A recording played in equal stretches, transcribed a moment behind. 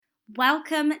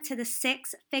Welcome to the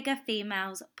Six Figure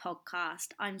Females podcast.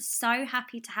 I'm so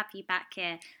happy to have you back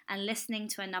here and listening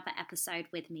to another episode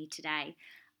with me today.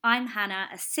 I'm Hannah,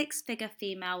 a six-figure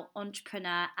female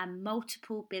entrepreneur and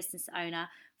multiple business owner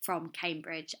from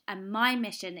Cambridge, and my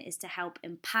mission is to help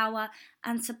empower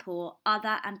and support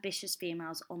other ambitious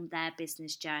females on their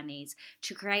business journeys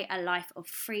to create a life of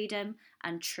freedom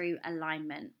and true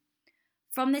alignment.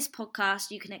 From this podcast,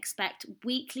 you can expect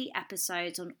weekly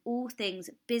episodes on all things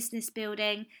business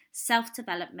building,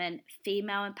 self-development,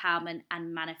 female empowerment,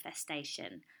 and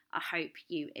manifestation. I hope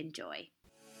you enjoy.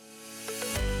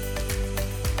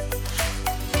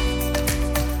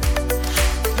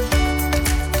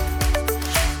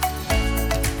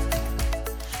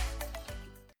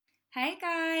 Hey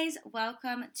guys,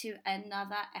 welcome to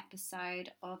another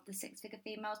episode of the Six Figure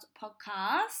Females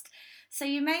podcast. So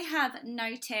you may have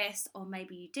noticed, or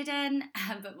maybe you didn't,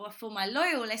 but for my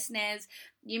loyal listeners,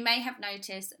 you may have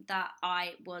noticed that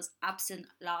I was absent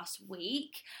last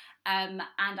week, and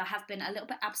I have been a little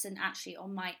bit absent actually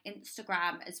on my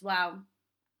Instagram as well.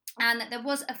 And there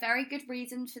was a very good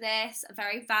reason for this, a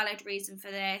very valid reason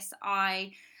for this.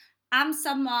 I'm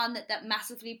someone that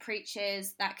massively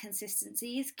preaches that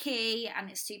consistency is key, and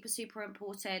it's super, super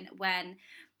important when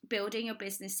building your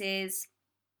businesses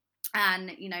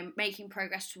and, making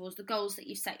progress towards the goals that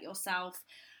you set yourself.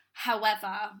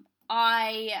 However,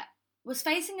 I was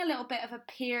facing a little bit of a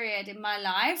period in my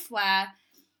life where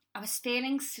I was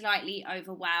feeling slightly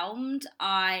overwhelmed.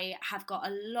 I have got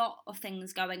a lot of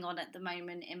things going on at the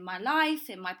moment in my life,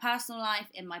 in my personal life,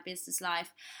 in my business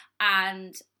life,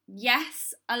 and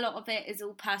yes, a lot of it is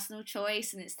all personal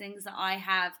choice, and it's things that I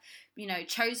have,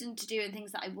 chosen to do and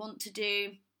things that I want to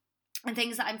do and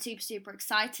things that I'm super, super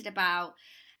excited about.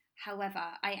 However,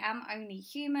 I am only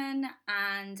human,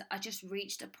 and I just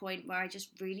reached a point where I just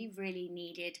really, really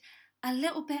needed a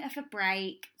little bit of a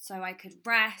break so I could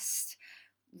rest,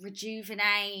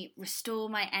 rejuvenate, restore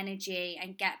my energy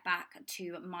and get back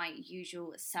to my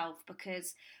usual self,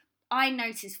 because I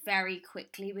notice very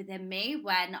quickly within me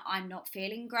when I'm not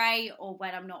feeling great or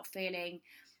when I'm not feeling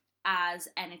as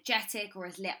energetic or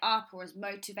as lit up or as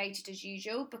motivated as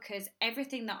usual, because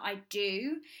everything that I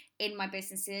do in my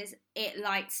businesses, it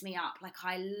lights me up. Like,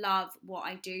 I love what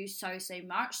I do so, so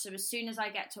much. So as soon as I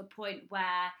get to a point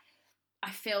where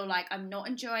I feel like I'm not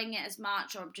enjoying it as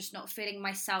much, or I'm just not feeling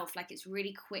myself, like, it's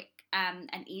really quick and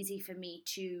easy for me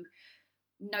to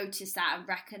notice that and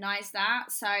recognize that.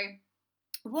 So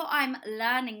what I'm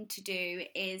learning to do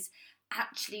is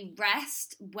actually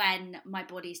rest when my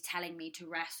body's telling me to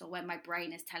rest, or when my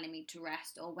brain is telling me to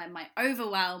rest, or when my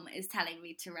overwhelm is telling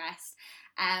me to rest,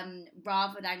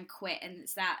 rather than quit. And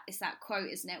it's that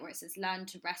quote, isn't it, where it says, learn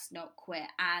to rest, not quit.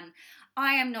 And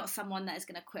I am not someone that is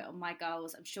going to quit on my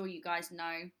goals. I'm sure you guys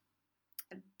know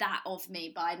that of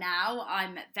me by now.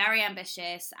 I'm very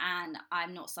ambitious, and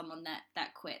I'm not someone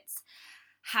that quits.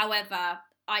 However,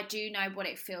 I do know what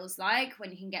it feels like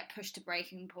when you can get pushed to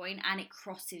breaking point and it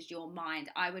crosses your mind.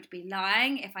 I would be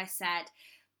lying if I said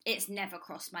it's never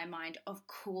crossed my mind. Of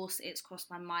course it's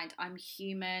crossed my mind. I'm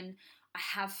human. I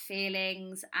have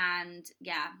feelings, and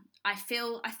I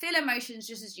feel emotions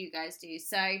just as you guys do.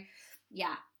 So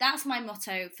that's my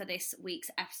motto for this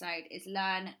week's episode, is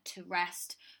learn to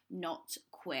rest, not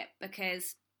quit,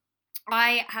 because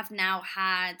I have now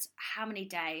had how many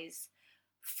days?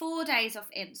 4 days off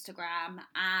Instagram,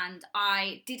 and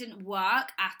I didn't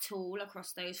work at all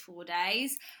across those 4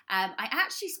 days. I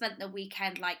actually spent the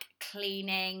weekend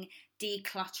cleaning,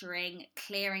 decluttering,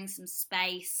 clearing some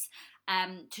space,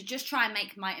 to just try and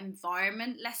make my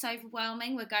environment less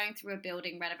overwhelming. We're going through a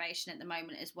building renovation at the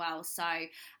moment as well, so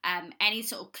any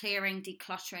sort of clearing,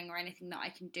 decluttering or anything that I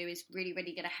can do is really,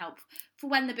 really going to help for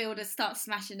when the builders start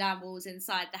smashing down walls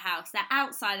inside the house. They're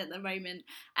outside at the moment,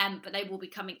 but they will be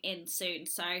coming in soon.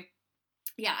 So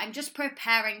I'm just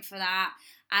preparing for that.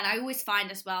 And I always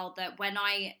find as well that when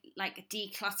I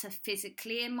declutter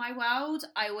physically in my world,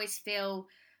 I always feel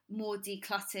more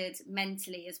decluttered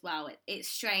mentally as well. It's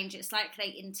strange. It's like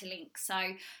they interlink. So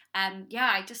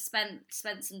I just spent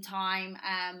some time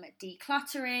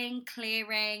decluttering,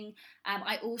 clearing.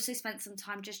 I also spent some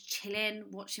time just chilling,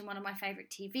 watching one of my favourite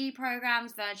TV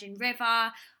programmes, Virgin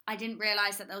River. I didn't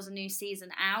realise that there was a new season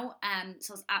out,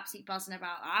 so I was absolutely buzzing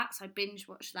about that. So I binge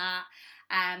watched that.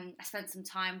 I spent some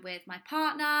time with my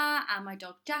partner and my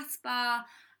dog Jasper.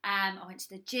 I went to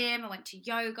the gym, I went to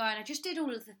yoga, and I just did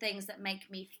all of the things that make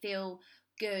me feel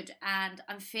good. And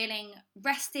I'm feeling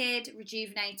rested,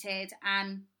 rejuvenated,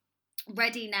 and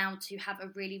ready now to have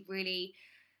a really, really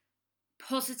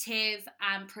positive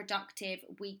and productive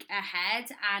week ahead,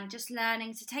 and just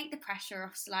learning to take the pressure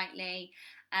off slightly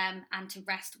and to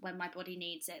rest when my body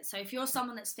needs it. So if you're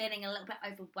someone that's feeling a little bit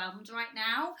overwhelmed right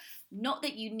now, not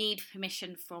that you need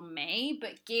permission from me,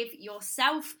 but give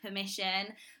yourself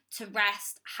permission to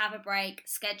rest, have a break,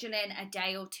 schedule in a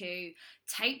day or two,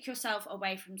 take yourself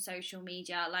away from social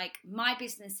media. Like, my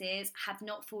businesses have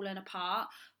not fallen apart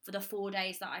for the 4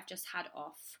 days that I've just had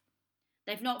off.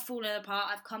 They've not fallen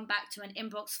apart. I've come back to an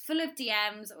inbox full of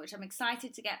DMs, which I'm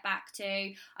excited to get back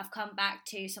to. I've come back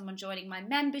to someone joining my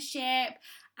membership.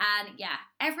 And yeah,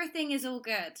 everything is all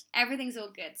good. Everything's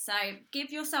all good. So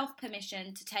give yourself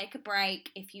permission to take a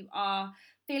break if you are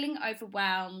feeling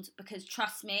overwhelmed, because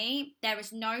trust me, there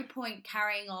is no point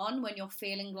carrying on when you're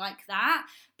feeling like that,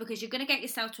 because you're going to get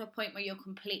yourself to a point where you're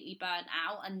completely burnt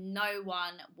out, and no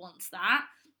one wants that.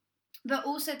 But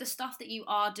also, the stuff that you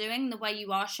are doing, the way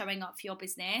you are showing up for your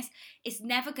business, is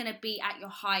never going to be at your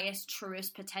highest,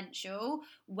 truest potential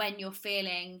when you're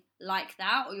feeling like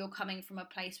that, or you're coming from a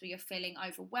place where you're feeling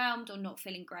overwhelmed or not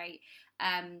feeling great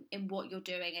in what you're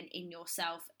doing and in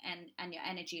yourself and your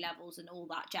energy levels and all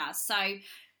that jazz. So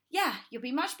yeah, you'll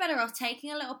be much better off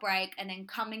taking a little break and then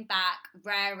coming back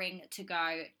raring to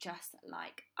go, just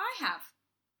like I have.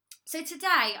 So today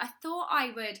I thought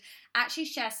I would actually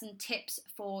share some tips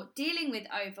for dealing with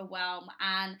overwhelm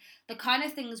and the kind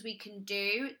of things we can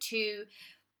do to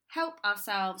help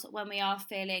ourselves when we are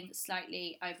feeling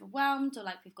slightly overwhelmed, or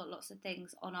like we've got lots of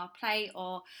things on our plate,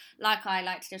 or like I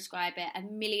like to describe it, a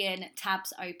million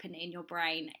tabs open in your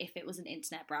brain if it was an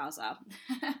internet browser.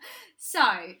 So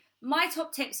my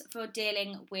top tips for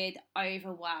dealing with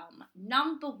overwhelm.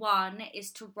 Number 1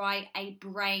 is to write a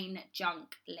brain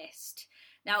junk list.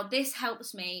 Now, this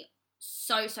helps me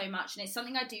so much, and it's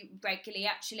something I do regularly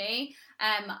actually.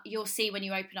 You'll see when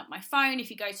you open up my phone, if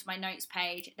you go to my notes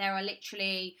page, there are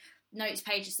literally notes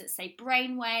pages that say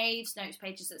brainwaves, notes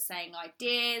pages that saying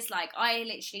ideas. Like, I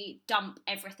literally dump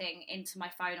everything into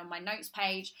my phone on my notes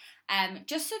page,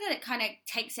 just so that it kind of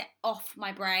takes it off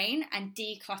my brain and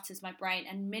declutters my brain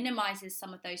and minimizes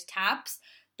some of those tabs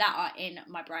that are in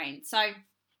my brain. So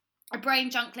a brain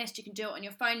junk list, you can do it on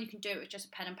your phone, you can do it with just a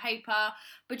pen and paper,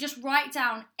 but just write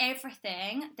down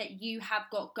everything that you have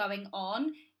got going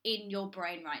on in your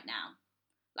brain right now.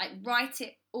 Like, write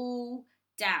it all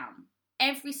down.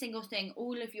 Every single thing,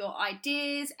 all of your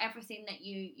ideas, everything that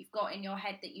you've got in your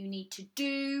head that you need to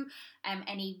do,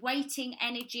 any waiting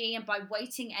energy. And by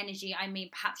waiting energy, I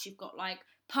mean perhaps you've got like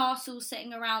parcels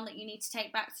sitting around that you need to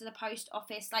take back to the post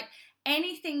office. Like,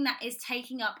 anything that is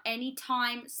taking up any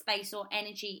time, space, or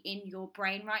energy in your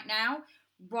brain right now,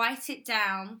 write it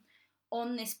down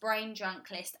on this brain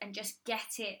junk list and just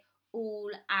get it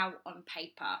all out on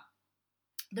paper.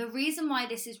 The reason why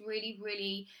this is really,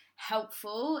 really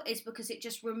helpful is because it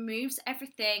just removes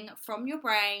everything from your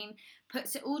brain,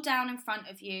 puts it all down in front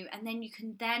of you, and then you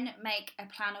can then make a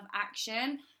plan of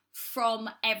action from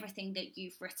everything that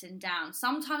you've written down.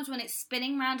 Sometimes when it's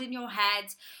spinning around in your head,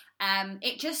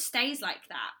 it just stays like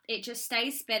that. It just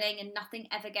stays spinning and nothing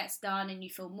ever gets done, and you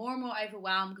feel more and more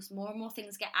overwhelmed because more and more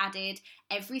things get added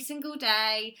every single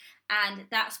day, and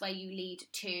that's where you lead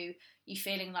to you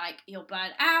feeling like you're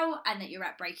burnt out and that you're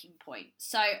at breaking point.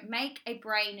 So make a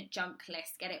brain junk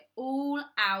list. Get it all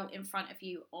out in front of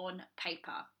you on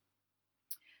paper.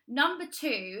 Number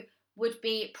 2 would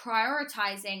be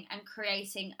prioritizing and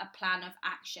creating a plan of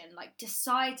action, like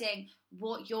deciding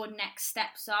what your next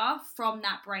steps are from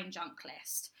that brain junk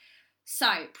list.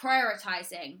 So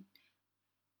prioritizing.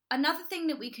 Another thing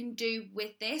that we can do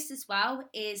with this as well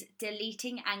is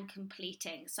deleting and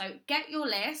completing. So get your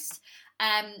list,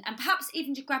 and perhaps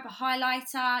even to grab a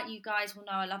highlighter. You guys will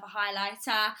know I love a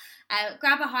highlighter.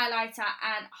 Grab a highlighter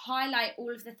and highlight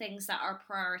all of the things that are a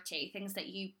priority, things that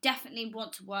you definitely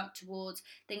want to work towards,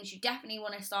 things you definitely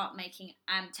want to start making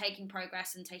and taking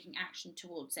progress and taking action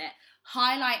towards it.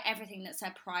 Highlight everything that's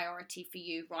a priority for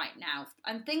you right now,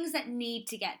 and things that need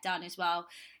to get done as well.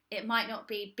 It might not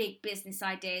be big business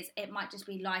ideas, it might just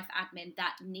be life admin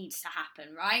that needs to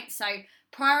happen, right? So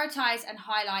prioritize and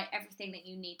highlight everything that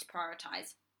you need to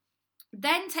prioritize.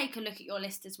 Then take a look at your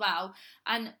list as well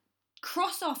and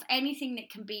cross off anything that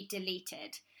can be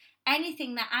deleted.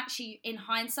 Anything that actually, in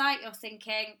hindsight, you're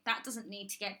thinking, that doesn't need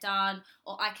to get done,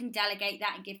 or I can delegate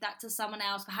that and give that to someone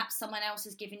else. Perhaps someone else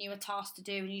has given you a task to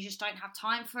do and you just don't have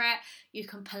time for it. You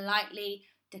can politely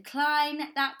decline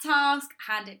that task,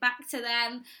 hand it back to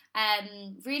them,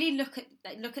 really look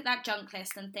at that junk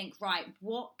list and think, right,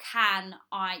 what can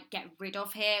I get rid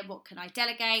of here? What can I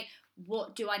delegate?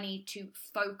 What do I need to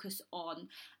focus on?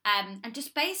 And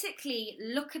just basically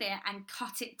look at it and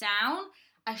cut it down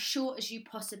as short as you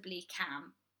possibly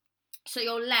can. So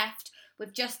you're left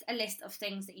with just a list of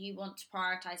things that you want to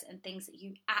prioritize and things that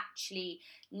you actually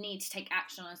need to take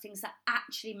action on, things that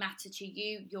actually matter to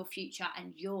you, your future,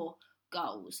 and your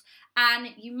goals. And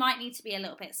you might need to be a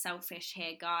little bit selfish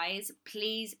here, guys.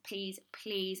 Please, please,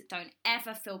 please don't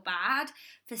ever feel bad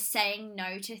for saying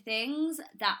no to things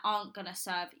that aren't going to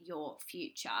serve your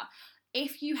future.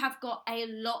 If you have got a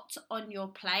lot on your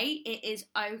plate, it is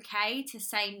okay to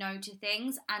say no to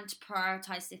things and to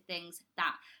prioritize the things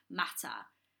that matter.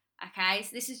 Okay, so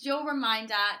this is your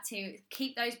reminder to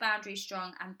keep those boundaries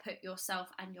strong and put yourself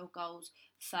and your goals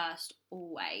first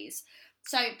always.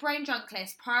 So brain junk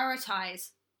list,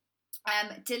 prioritize,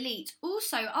 delete.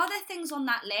 Also, are there things on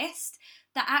that list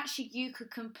that actually you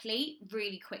could complete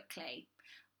really quickly?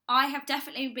 I have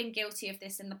definitely been guilty of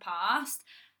this in the past.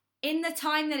 In the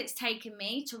time that it's taken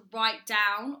me to write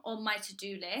down on my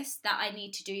to-do list that I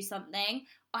need to do something,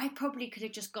 I probably could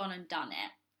have just gone and done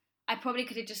it. I probably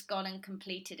could have just gone and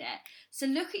completed it. So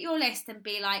look at your list and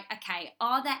be like, okay,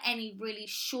 are there any really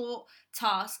short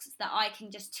tasks that I can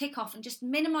just tick off and just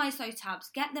minimize those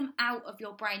tabs, get them out of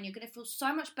your brain? You're going to feel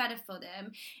so much better for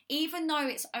them, even though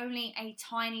it's only a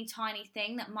tiny, tiny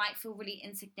thing that might feel really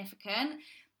insignificant.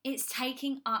 It's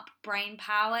taking up brain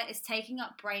power, it's taking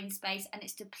up brain space, and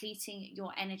it's depleting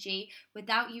your energy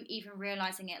without you even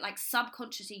realizing it. Like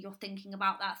subconsciously, you're thinking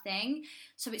about that thing.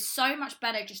 So it's so much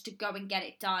better just to go and get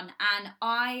it done. And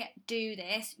I do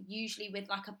this usually with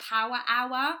like a power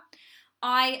hour.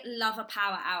 I love a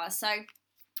power hour. So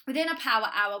within a power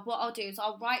hour, what I'll do is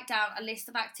I'll write down a list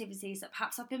of activities that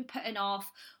perhaps I've been putting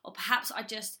off, or perhaps I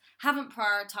just haven't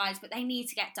prioritized, but they need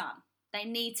to get done. They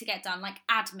need to get done, like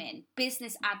admin,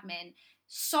 business admin.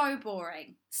 So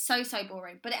boring, so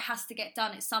boring, but it has to get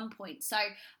done at some point. So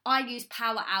I use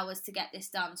power hours to get this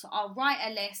done. So I'll write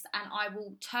a list and I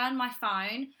will turn my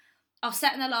phone. I'll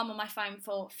set an alarm on my phone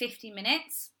for 50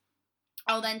 minutes.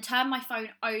 I'll then turn my phone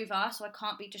over so I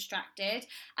can't be distracted,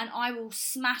 and I will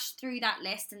smash through that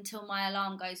list until my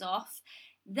alarm goes off.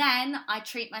 Then I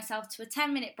treat myself to a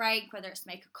 10-minute break, whether it's to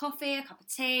make a coffee, a cup of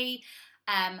tea,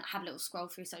 have a little scroll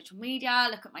through social media,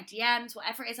 look at my DMs,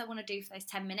 whatever it is I want to do for those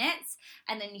 10 minutes,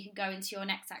 and then you can go into your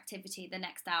next activity the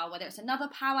next hour, whether it's another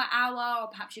power hour or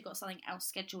perhaps you've got something else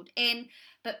scheduled in.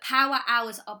 But power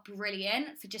hours are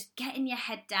brilliant for just getting your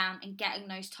head down and getting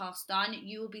those tasks done.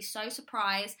 You will be so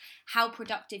surprised how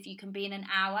productive you can be in an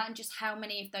hour, and just how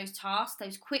many of those tasks,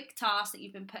 those quick tasks that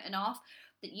you've been putting off,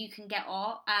 that you can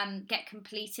get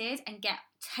completed and get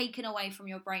taken away from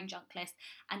your brain junk list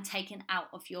and taken out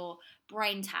of your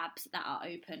brain tabs that are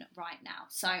open right now.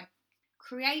 So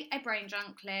create a brain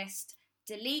junk list,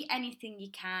 delete anything you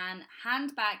can,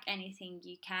 hand back anything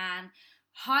you can,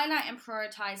 highlight and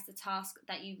prioritize the task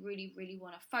that you really, really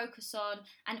want to focus on,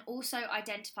 and also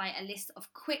identify a list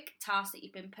of quick tasks that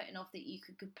you've been putting off that you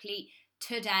could complete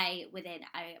today within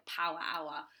a power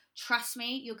hour. Trust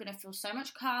me, you're going to feel so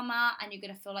much calmer, and you're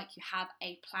going to feel like you have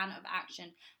a plan of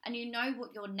action and you know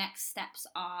what your next steps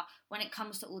are when it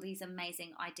comes to all these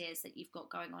amazing ideas that you've got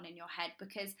going on in your head.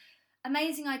 Because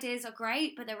amazing ideas are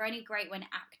great, but they're only great when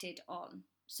acted on.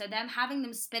 So them having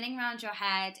them spinning around your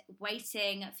head,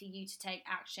 waiting for you to take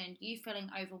action, you feeling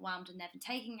overwhelmed and never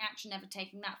taking action, never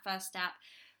taking that first step,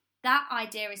 that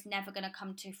idea is never going to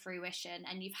come to fruition.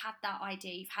 And you've had that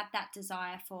idea, you've had that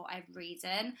desire for a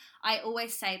reason. I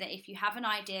always say that if you have an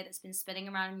idea that's been spinning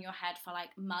around in your head for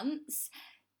like months,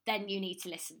 then you need to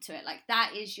listen to it. Like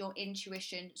that is your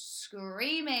intuition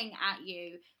screaming at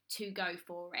you to go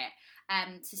for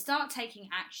it. To start taking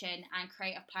action and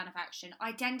create a plan of action.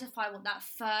 Identify what that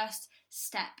first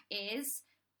step is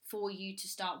for you to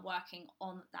start working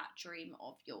on that dream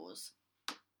of yours.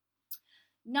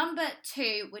 Number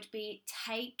 2 would be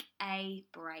take a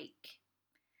break.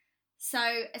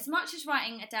 So as much as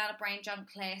writing down a brain junk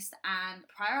list and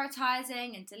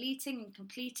prioritizing and deleting and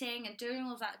completing and doing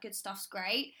all of that good stuff's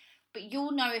great, but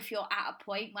you'll know if you're at a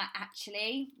point where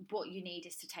actually what you need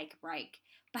is to take a break.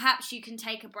 Perhaps you can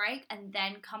take a break and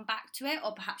then come back to it,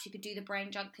 or perhaps you could do the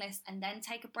brain junk list and then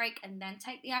take a break and then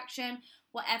take the action.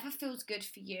 Whatever feels good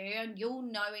for you, and you'll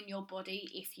know in your body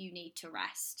if you need to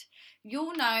rest.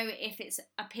 You'll know if it's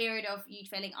a period of you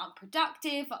feeling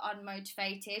unproductive or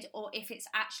unmotivated, or if it's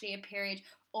actually a period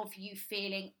of you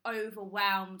feeling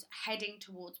overwhelmed, heading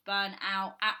towards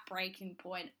burnout, at breaking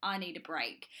point, I need a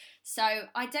break. So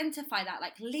identify that,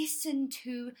 like listen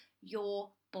to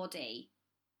your body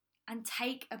and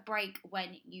take a break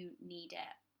when you need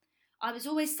it. I was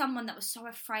always someone that was so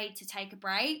afraid to take a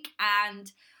break,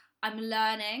 and I'm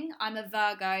learning. I'm a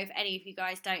Virgo, if any of you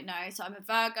guys don't know. So I'm a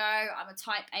Virgo, I'm a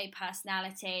type A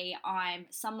personality. I'm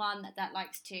someone that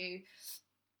likes to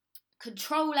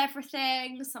control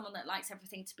everything, someone that likes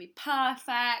everything to be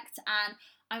perfect. And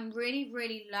I'm really,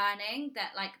 really learning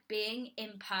that like being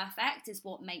imperfect is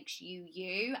what makes you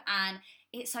you, and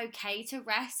it's okay to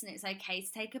rest and it's okay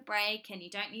to take a break, and you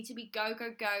don't need to be go,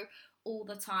 go, go all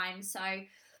the time. So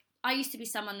I used to be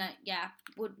someone that,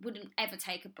 wouldn't ever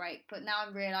take a break, but now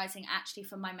I'm realising actually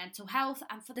for my mental health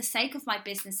and for the sake of my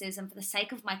businesses and for the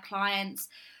sake of my clients,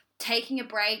 taking a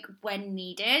break when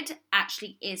needed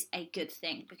actually is a good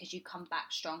thing because you come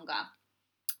back stronger.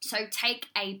 So take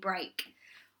a break.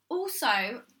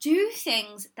 Also, do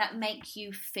things that make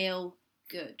you feel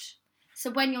good. So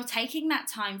when you're taking that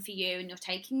time for you and you're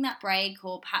taking that break,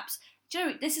 or perhaps,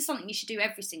 this is something you should do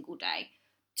every single day.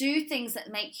 Do things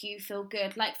that make you feel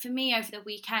good. Like for me over the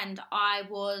weekend, I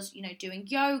was, doing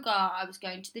yoga, I was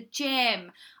going to the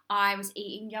gym, I was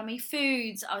eating yummy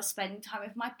foods, I was spending time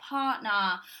with my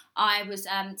partner, I was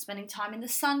spending time in the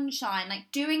sunshine,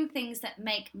 like doing things that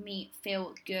make me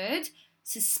feel good.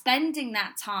 So spending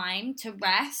that time to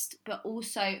rest, but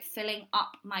also filling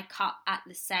up my cup at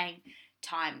the same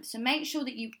time. So make sure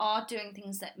that you are doing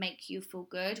things that make you feel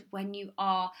good when you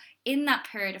are in that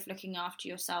period of looking after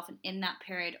yourself and in that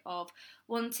period of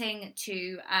wanting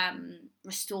to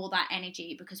restore that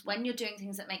energy, because when you're doing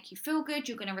things that make you feel good,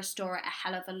 you're going to restore it a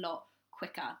hell of a lot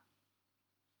quicker.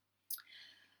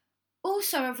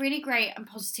 Also, a really great and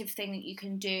positive thing that you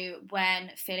can do when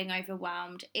feeling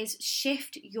overwhelmed is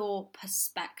shift your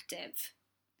perspective.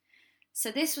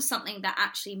 So this was something that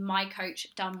actually my coach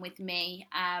done with me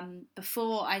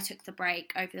before I took the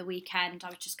break over the weekend. I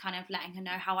was just kind of letting her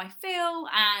know how I feel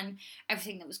and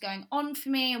everything that was going on for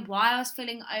me and why I was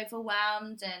feeling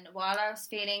overwhelmed and why I was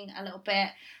feeling a little bit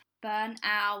burnt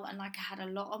out and like I had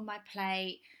a lot on my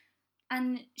plate.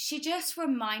 And she just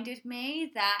reminded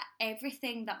me that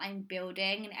everything that I'm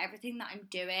building and everything that I'm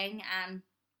doing, and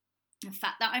the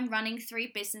fact that I'm running 3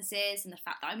 businesses and the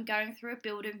fact that I'm going through a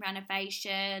building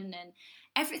renovation and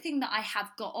everything that I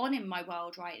have got on in my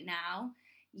world right now,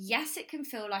 yes, it can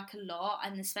feel like a lot,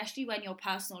 and especially when your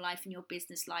personal life and your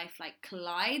business life like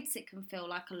collides, it can feel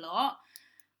like a lot.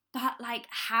 But like,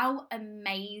 how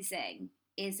amazing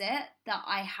is it that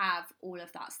I have all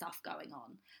of that stuff going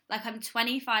on? Like, I'm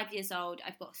 25 years old.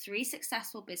 I've got 3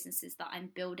 successful businesses that I'm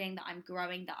building, that I'm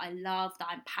growing, that I love, that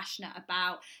I'm passionate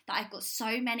about, that I've got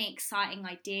so many exciting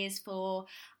ideas for.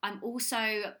 I'm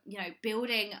also,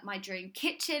 building my dream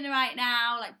kitchen right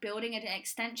now, like building an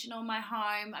extension on my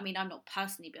home. I mean, I'm not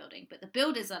personally building, but the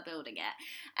builders are building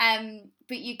it.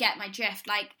 But you get my drift.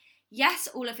 Like, yes,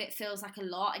 all of it feels like a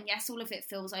lot, and yes, all of it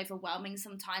feels overwhelming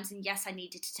sometimes, and yes, I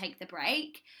needed to take the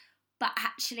break. But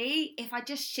actually, if I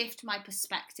just shift my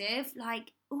perspective,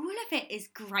 like, all of it is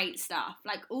great stuff.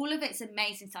 Like, all of it's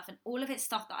amazing stuff, and all of it's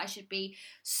stuff that I should be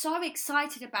so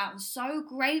excited about and so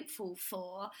grateful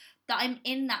for, that I'm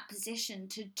in that position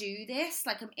to do this.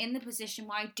 Like, I'm in the position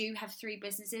where I do have 3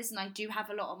 businesses and I do have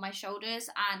a lot on my shoulders,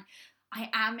 and I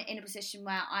am in a position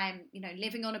where I'm,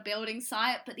 living on a building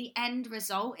site, but the end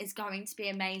result is going to be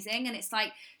amazing. And it's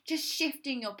like just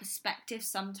shifting your perspective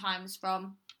sometimes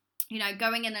from,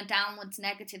 going in a downwards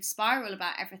negative spiral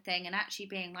about everything, and actually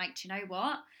being like, do you know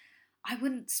what? I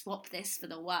wouldn't swap this for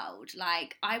the world.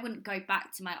 Like, I wouldn't go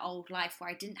back to my old life where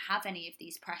I didn't have any of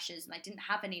these pressures and I didn't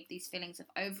have any of these feelings of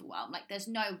overwhelm. Like, there's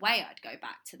no way I'd go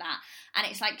back to that. And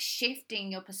it's like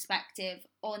shifting your perspective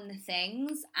on the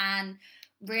things and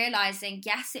realizing,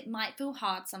 yes, it might feel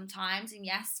hard sometimes, and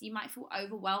yes, you might feel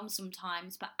overwhelmed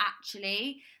sometimes, but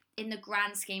actually, in the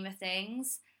grand scheme of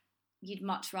things, you'd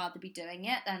much rather be doing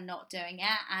it than not doing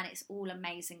it, and it's all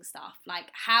amazing stuff. Like,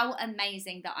 how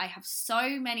amazing that I have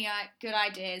so many good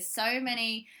ideas, so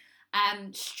many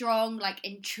strong, like,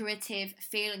 intuitive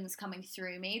feelings coming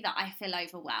through me that I feel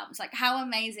overwhelmed. It's like, how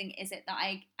amazing is it that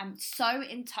I am so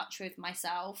in touch with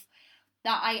myself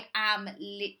that I am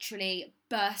literally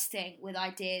bursting with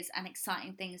ideas and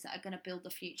exciting things that are going to build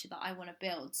the future that I want to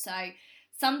build. So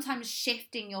sometimes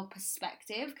shifting your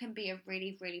perspective can be a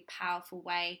really, really powerful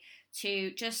way to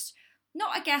just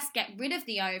not, I guess, get rid of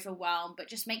the overwhelm, but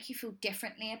just make you feel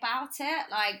differently about it.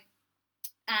 Like,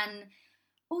 and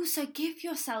also give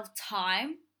yourself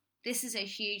time. This is a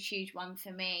huge, huge one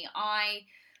for me. I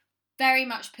very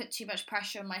much put too much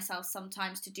pressure on myself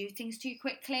sometimes to do things too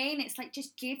quickly, and it's like,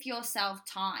 just give yourself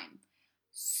time.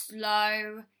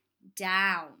 Slow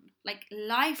down. Like,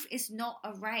 life is not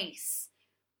a race.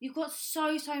 You've got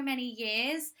so many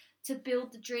years to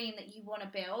build the dream that you want to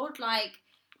build. Like,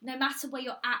 no matter where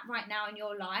you're at right now in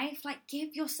your life, like,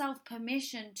 give yourself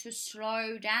permission to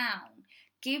slow down.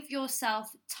 Give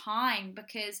yourself time,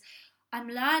 because I'm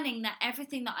learning that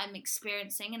everything that I'm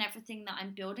experiencing and everything that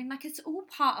I'm building, like, it's all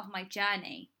part of my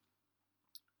journey.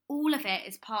 all of it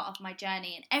is part of my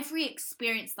journey, and every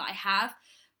experience that I have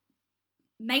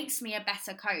makes me a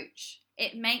better coach.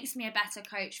 It makes me a better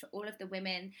coach for all of the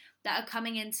women that are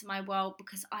coming into my world,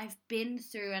 because I've been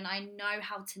through and I know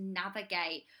how to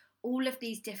navigate all of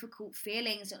these difficult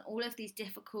feelings and all of these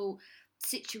difficult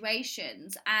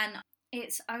situations, and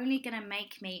it's only going to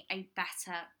make me a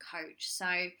better coach.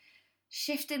 So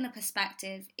shifting the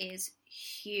perspective is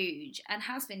huge and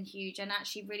has been huge, and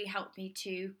actually really helped me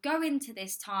to go into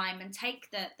this time and take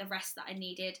the rest that I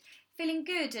needed, feeling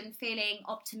good and feeling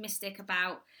optimistic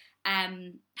about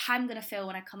how I'm going to feel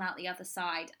when I come out the other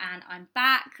side. And I'm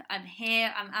back, I'm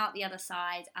here, I'm out the other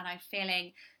side, and I'm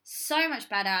feeling so much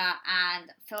better and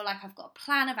feel like I've got a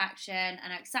plan of action. I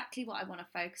know exactly what I want to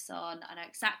focus on. I know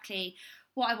exactly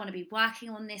what I want to be working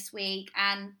on this week.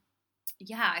 And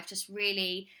yeah, I've just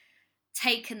really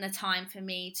taken the time for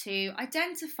me to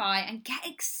identify and get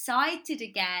excited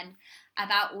again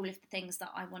about all of the things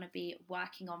that I want to be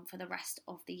working on for the rest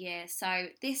of the year. So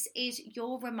this is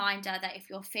your reminder that if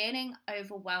you're feeling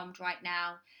overwhelmed right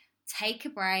now, take a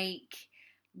break,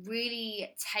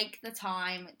 really take the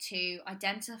time to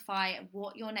identify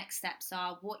what your next steps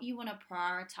are, what you want to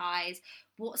prioritize,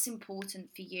 what's important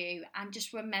for you, and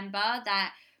just remember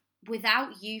that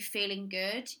without you feeling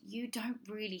good, you don't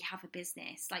really have a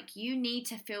business. Like, you need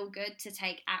to feel good to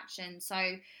take action.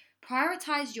 So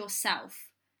prioritize yourself.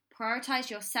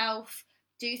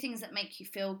 Do things that make you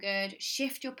feel good.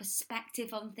 Shift your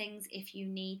perspective on things if you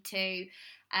need to,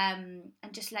 and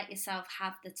just let yourself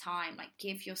have the time. Like,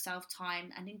 give yourself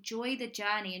time and enjoy the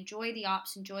journey, enjoy the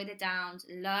ups, enjoy the downs,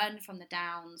 learn from the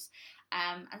downs,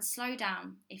 and slow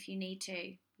down if you need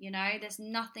to. You know, there's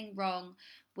nothing wrong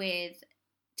with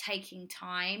taking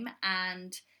time,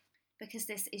 and because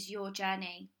this is your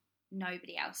journey,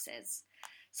 nobody else's.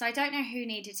 So I don't know who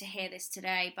needed to hear this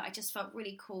today, but I just felt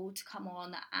really cool to come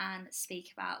on and speak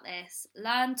about this.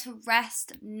 Learn to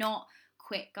rest, not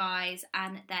quit, guys,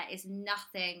 and there is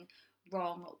nothing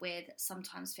wrong with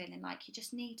sometimes feeling like you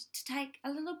just need to take a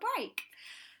little break.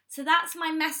 So that's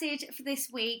my message for this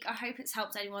week. I hope it's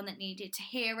helped anyone that needed to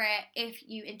hear it. If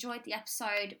you enjoyed the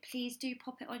episode, please do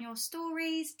pop it on your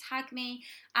stories. Tag me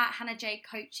at Hannah J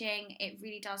Coaching. It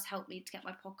really does help me to get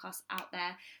my podcast out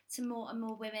there to more and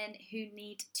more women who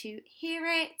need to hear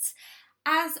it.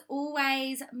 As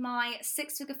always, my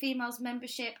Six Figure Females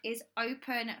membership is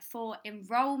open for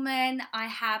enrollment. I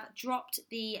have dropped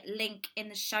the link in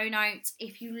the show notes.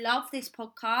 If you love this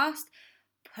podcast,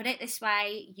 put it this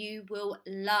way, you will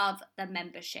love the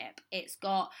membership. It's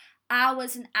got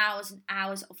hours and hours and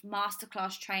hours of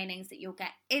masterclass trainings that you'll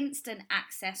get instant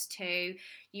access to.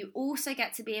 You also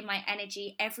get to be in my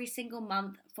energy every single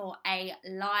month for a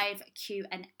live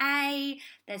Q&A.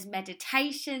 There's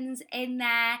meditations in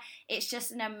there. It's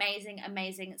just an amazing,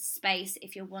 amazing space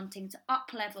if you're wanting to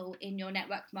up level in your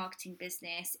network marketing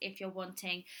business, if you're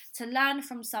wanting to learn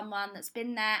from someone that's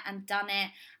been there and done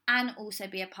it, and also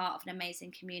be a part of an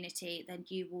amazing community, then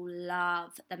you will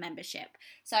love the membership.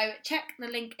 So check the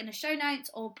link in the show notes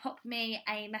or pop me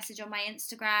a message on my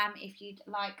Instagram if you'd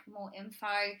like more info.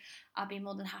 I'll be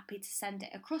more than happy to send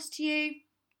it across to you.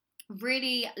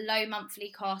 Really low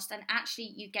monthly cost, and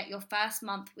actually you get your first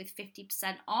month with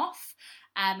 50% off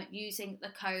using the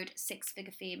code Six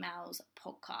Figure Females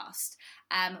podcast,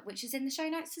 which is in the show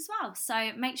notes as well.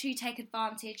 So make sure you take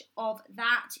advantage of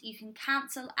that. You can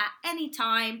cancel at any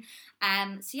time.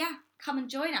 So yeah, come and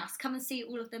join us. Come and see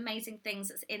all of the amazing things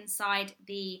that's inside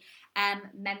the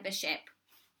membership.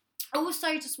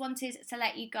 Also, just wanted to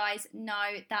let you guys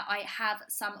know that I have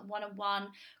some one-on-one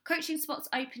coaching spots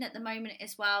open at the moment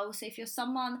as well. So if you're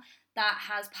someone that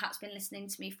has perhaps been listening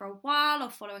to me for a while or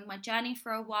following my journey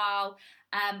for a while,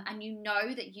 and you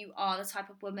know that you are the type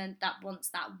of woman that wants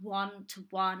that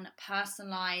one-to-one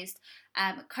personalised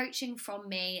coaching from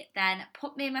me, then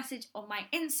put me a message on my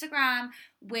Instagram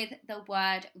with the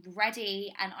word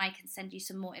ready, and I can send you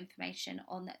some more information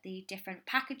on the different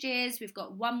packages. We've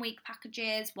got 1 week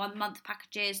packages, 1 month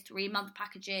packages, 3 month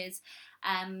packages,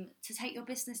 to take your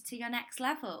business to your next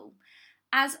level.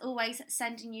 As always,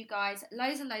 sending you guys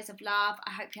loads and loads of love.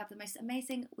 I hope you have the most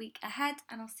amazing week ahead,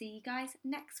 and I'll see you guys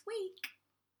next week.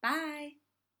 Bye.